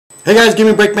Hey guys,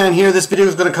 Gimmeabreakman here. This video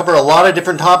is going to cover a lot of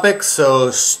different topics,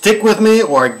 so stick with me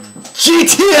or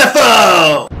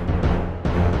GTFO!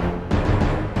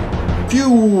 A few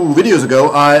videos ago,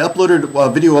 I uploaded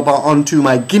a video onto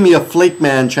my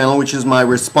Gimmeabreakman channel, which is my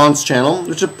response channel,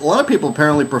 which a lot of people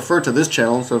apparently prefer to this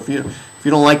channel, so if you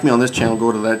don't like me on this channel,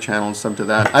 go to that channel and sub to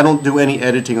that. I don't do any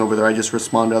editing over there, I just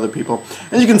respond to other people.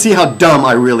 And you can see how dumb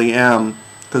I really am,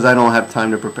 because I don't have time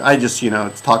to prepare. I just,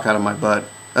 it's talk out of my butt.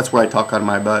 That's where I talk out of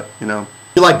my butt, If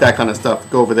you like that kind of stuff,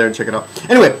 go over there and check it out.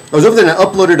 Anyway, I was over there and I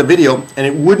uploaded a video, and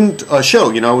it wouldn't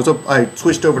show. I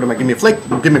switched over to my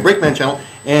Gimmeabreakman channel,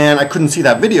 and I couldn't see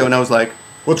that video, and I was like,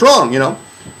 "What's wrong?"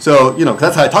 So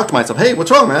that's how I talk to myself. Hey,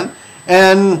 what's wrong, man?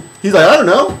 And he's like, "I don't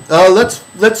know.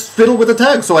 Let's fiddle with the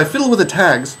tags." So I fiddled with the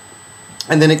tags,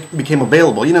 and then it became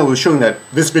available. It was showing that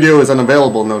this video is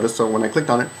unavailable notice. So when I clicked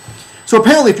on it. So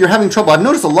apparently if you're having trouble, I've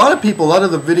noticed a lot of people, a lot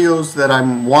of the videos that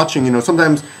I'm watching,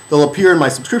 sometimes they'll appear in my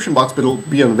subscription box, but it'll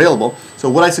be unavailable. So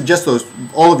what I suggest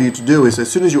all of you to do is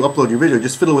as soon as you upload your video,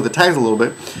 just fiddle with the tags a little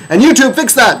bit. And YouTube,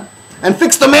 fix that! And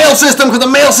fix the mail system, because the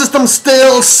mail system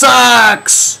still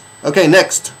sucks! Okay,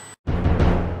 next.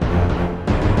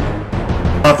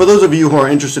 For those of you who are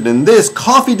interested in this,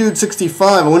 CoffeeDude65,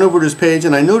 I went over to his page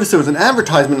and I noticed there was an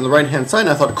advertisement on the right hand side, and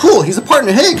I thought, cool, he's a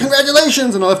partner, hey,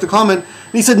 congratulations, and I left a comment.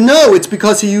 And he said, no, it's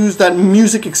because he used that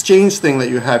music exchange thing that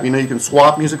you have, you can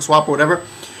swap, music swap or whatever.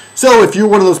 So if you're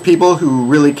one of those people who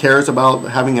really cares about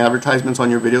having advertisements on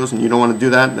your videos and you don't want to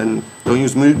do that, then don't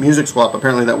use music swap.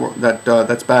 Apparently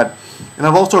that's bad. And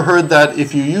I've also heard that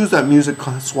if you use that music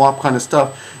swap kind of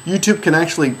stuff, YouTube can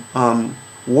actually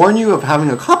warn you of having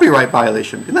a copyright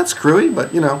violation. And that's screwy, but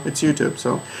it's YouTube.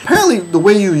 So apparently the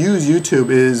way you use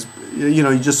YouTube is,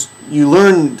 you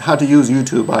learn how to use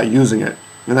YouTube by using it.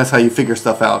 And that's how you figure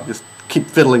stuff out. Just keep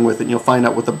fiddling with it and you'll find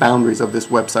out what the boundaries of this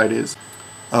website is.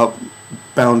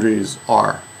 Boundaries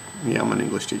are. Yeah, I'm an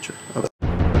English teacher.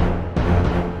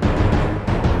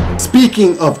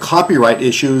 Speaking of copyright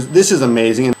issues, this is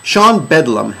amazing. Sean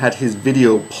Bedlam had his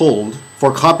video pulled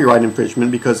for copyright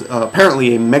infringement because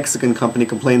apparently a Mexican company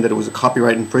complained that it was a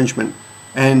copyright infringement.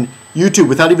 And YouTube,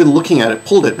 without even looking at it,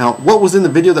 pulled it. Now, what was in the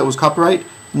video that was copyright?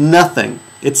 Nothing.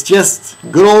 It's just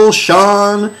good old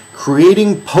Sean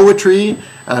creating poetry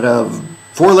out of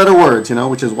four-letter words,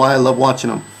 which is why I love watching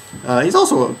him. He's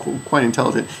also quite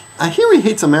intelligent. I hear he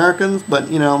hates Americans, but, I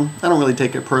don't really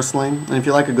take it personally. And if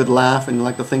you like a good laugh and you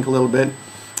like to think a little bit,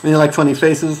 and you like funny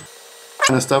faces,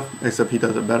 kind of stuff, except he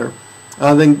does it better,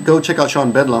 then go check out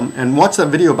Sean Bedlam and watch that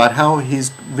video about how his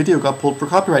video got pulled for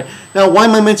copyright. Now, why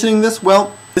am I mentioning this?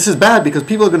 Well, this is bad because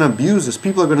people are going to abuse this.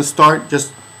 People are going to start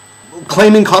just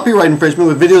claiming copyright infringement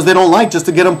with videos they don't like just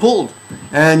to get them pulled.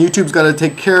 And YouTube's got to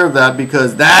take care of that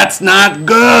because that's not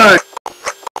good.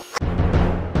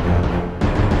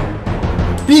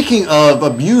 Speaking of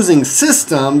abusing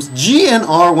systems,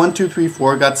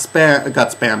 GNR1234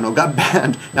 got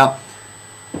banned. Now,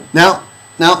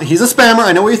 he's a spammer.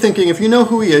 I know what you're thinking. If you know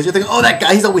who he is, you're thinking, oh, that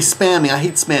guy, he's always spamming. I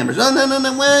hate spammers. Oh, no.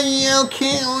 Well, yeah,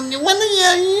 okay.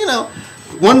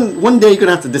 One day you're going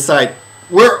to have to decide,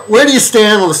 where do you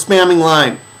stand on the spamming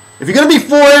line? If you're going to be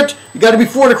for it, you got to be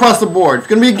for it across the board. If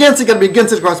you're going to be against it, you got to be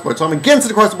against it across the board. So I'm against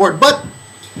it across the board. But,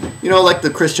 like the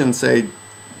Christians say,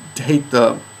 hate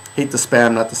the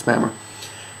spam, not the spammer.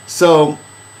 So,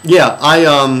 yeah,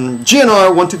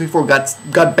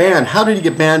 GNR1234 got banned. How did he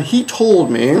get banned? He told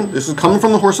me, this is coming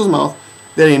from the horse's mouth,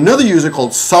 that another user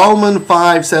called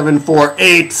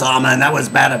Salmon5748, Salmon, that was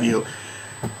bad of you,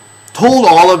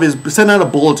 sent out a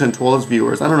bulletin to all his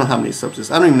viewers. I don't know how many subs.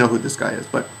 I don't even know who this guy is,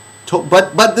 but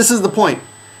this is the point.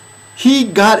 He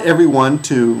got everyone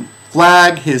to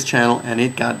flag his channel, and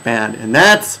it got banned, and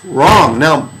that's wrong.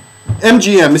 Now,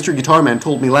 MGM, Mr. Guitar Man,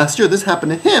 told me last year this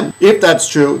happened to him. If that's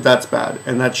true, that's bad,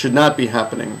 and that should not be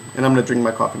happening. And I'm going to drink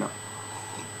my coffee now.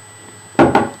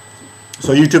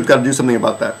 So YouTube's got to do something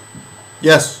about that.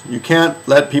 Yes, you can't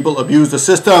let people abuse the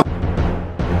system.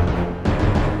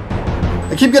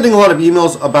 I keep getting a lot of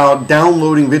emails about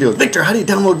downloading videos. Victor, how do you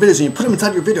download videos and you put them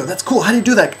inside your video? That's cool. How do you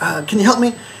do that? Can you help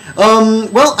me?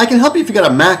 Well, I can help you if you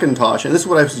got a Macintosh, and this is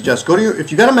what I suggest.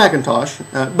 If you got a Macintosh,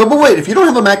 but wait, if you don't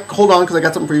have a Mac, hold on, because I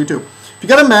got something for you too. If you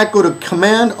got a Mac, go to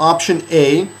Command Option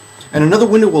A, and another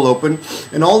window will open,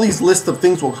 and all these lists of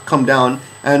things will come down,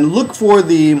 and look for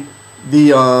there'll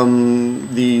be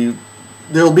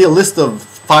a list of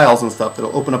files and stuff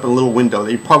that'll open up in a little window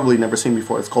that you've probably never seen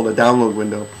before. It's called a download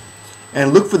window.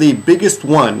 And look for the biggest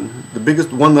one. The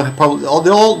biggest one that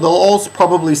they'll all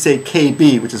probably say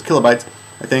KB, which is kilobytes,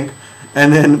 I think.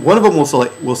 And then one of them will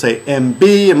say MB.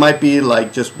 It might be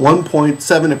like just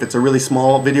 1.7 if it's a really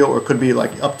small video, or it could be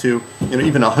like up to, you know,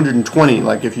 even 120,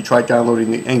 like if you try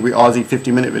downloading the Angry Aussie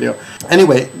 50-minute video.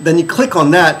 Anyway, then you click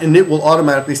on that and it will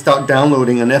automatically start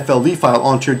downloading an FLV file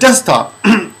onto your desktop.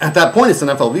 At that point, it's an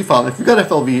FLV file. If you've got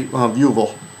FLV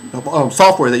viewable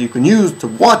software that you can use to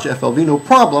watch FLV, no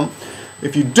problem.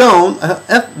 If you don't,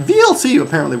 VLC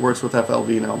apparently works with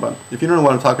FLV now, but if you don't know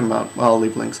what I'm talking about, I'll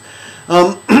leave links.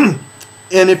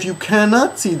 And if you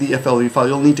cannot see the FLV file,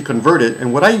 you'll need to convert it.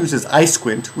 And what I use is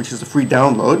iSquint, which is a free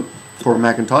download for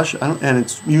Macintosh, and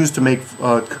it's used to make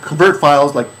convert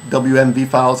files like WMV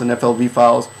files and FLV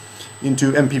files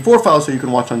into MP4 files so you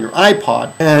can watch on your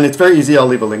iPod. And it's very easy. I'll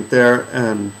leave a link there.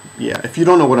 And yeah, if you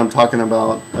don't know what I'm talking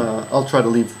about, I'll try to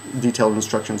leave detailed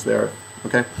instructions there.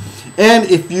 Okay. And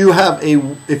if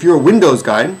you're a Windows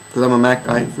guy, because I'm a Mac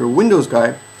guy, if you're a Windows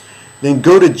guy, then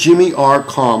go to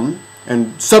Gimmeabreakman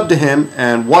and sub to him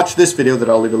and watch this video that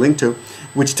I'll leave a link to,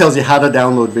 which tells you how to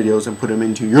download videos and put them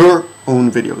into your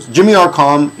own videos.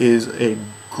 Gimmeabreakman is a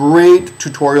great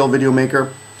tutorial video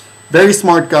maker, very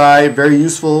smart guy, very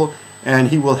useful, and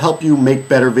he will help you make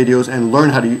better videos and learn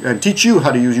how to and teach you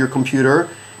how to use your computer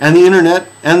and the internet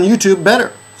and YouTube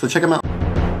better. So check him out.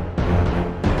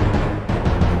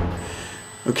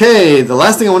 Okay, the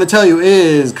last thing I want to tell you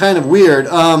is kind of weird.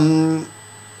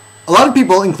 A lot of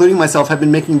people, including myself, have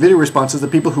been making video responses to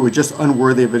people who are just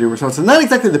unworthy of video responses. Not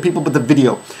exactly the people, but the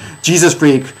video. Jesus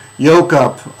Freak, Yoke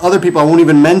Up, other people I won't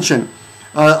even mention.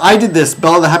 I did this.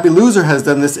 Bella the Happy Loser has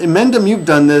done this. Emendum, you've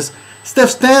done this.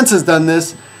 Steph Stance has done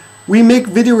this. We make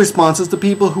video responses to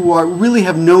people who really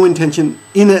have no intention,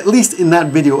 at least in that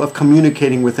video, of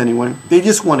communicating with anyone. They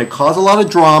just want to cause a lot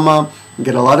of drama and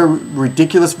get a lot of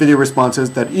ridiculous video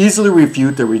responses that easily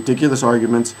refute their ridiculous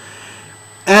arguments.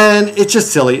 And it's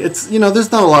just silly. It's, you know,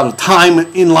 there's not a lot of time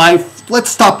in life.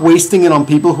 Let's stop wasting it on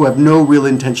people who have no real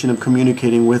intention of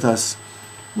communicating with us.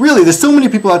 Really, there's so many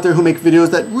people out there who make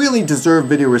videos that really deserve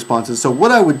video responses. So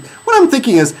what I'm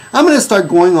thinking is I'm going to start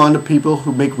going on to people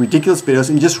who make ridiculous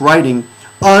videos and just writing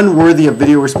unworthy of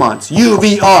video response.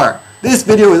 UVR. This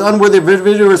video is unworthy of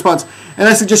video response. And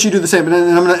I suggest you do the same. And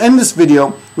I'm going to end this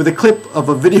video with a clip of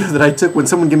a video that I took when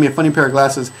someone gave me a funny pair of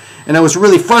glasses. And I was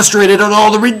really frustrated at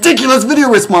all the ridiculous video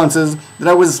responses that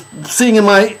I was seeing in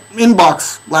my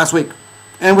inbox last week.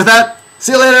 And with that,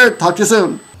 see you later. Talk to you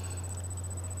soon.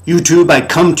 YouTube, I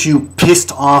come to you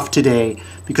pissed off today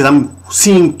because I'm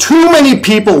seeing too many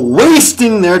people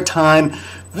wasting their time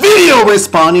video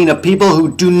responding to people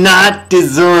who do not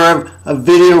deserve a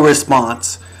video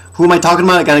response. Who am I talking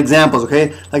about? I got examples,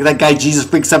 okay? Like that guy Jesus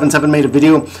Freak 77 made a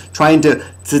video trying to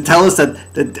tell us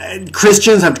that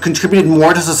Christians have contributed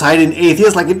more to society than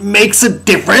atheists. Like, it makes a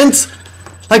difference.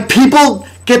 Like, people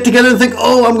get together and think,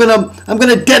 oh, I'm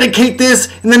gonna dedicate this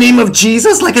in the name of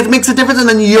Jesus. Like, it makes a difference. And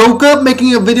then Yoke Up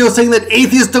making a video saying that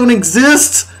atheists don't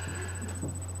exist.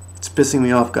 It's pissing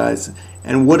me off, guys.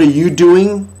 And what are you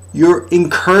doing? You're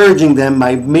encouraging them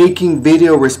by making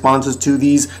video responses to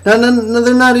these. No,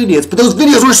 they're not idiots, but those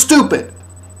videos were stupid.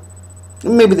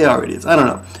 Maybe they are idiots, I don't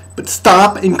know. But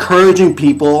stop encouraging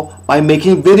people by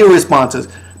making video responses.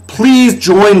 Please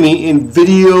join me in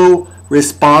video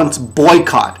response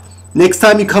boycott. Next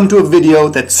time you come to a video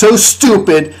that's so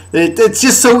stupid that it's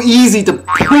just so easy to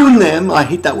poon them, I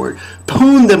hate that word,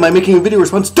 poon them by making a video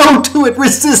response, don't do it.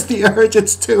 Resist the urge.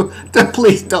 It's too.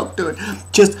 Please don't do it.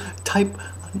 Just type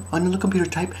on your computer,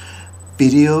 type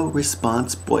video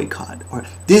response boycott, or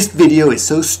this video is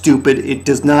so stupid it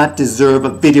does not deserve a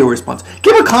video response.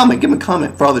 Give a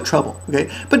comment for all the trouble, okay?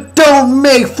 But don't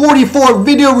make 44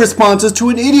 video responses to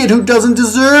an idiot who doesn't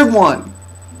deserve one.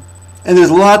 And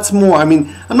there's lots more. I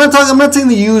mean, I'm not saying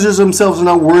the users themselves are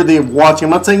not worthy of watching.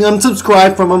 I'm not saying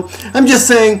unsubscribe from them. I'm just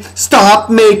saying stop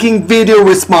making video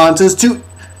responses to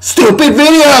stupid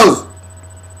videos.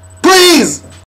 Please.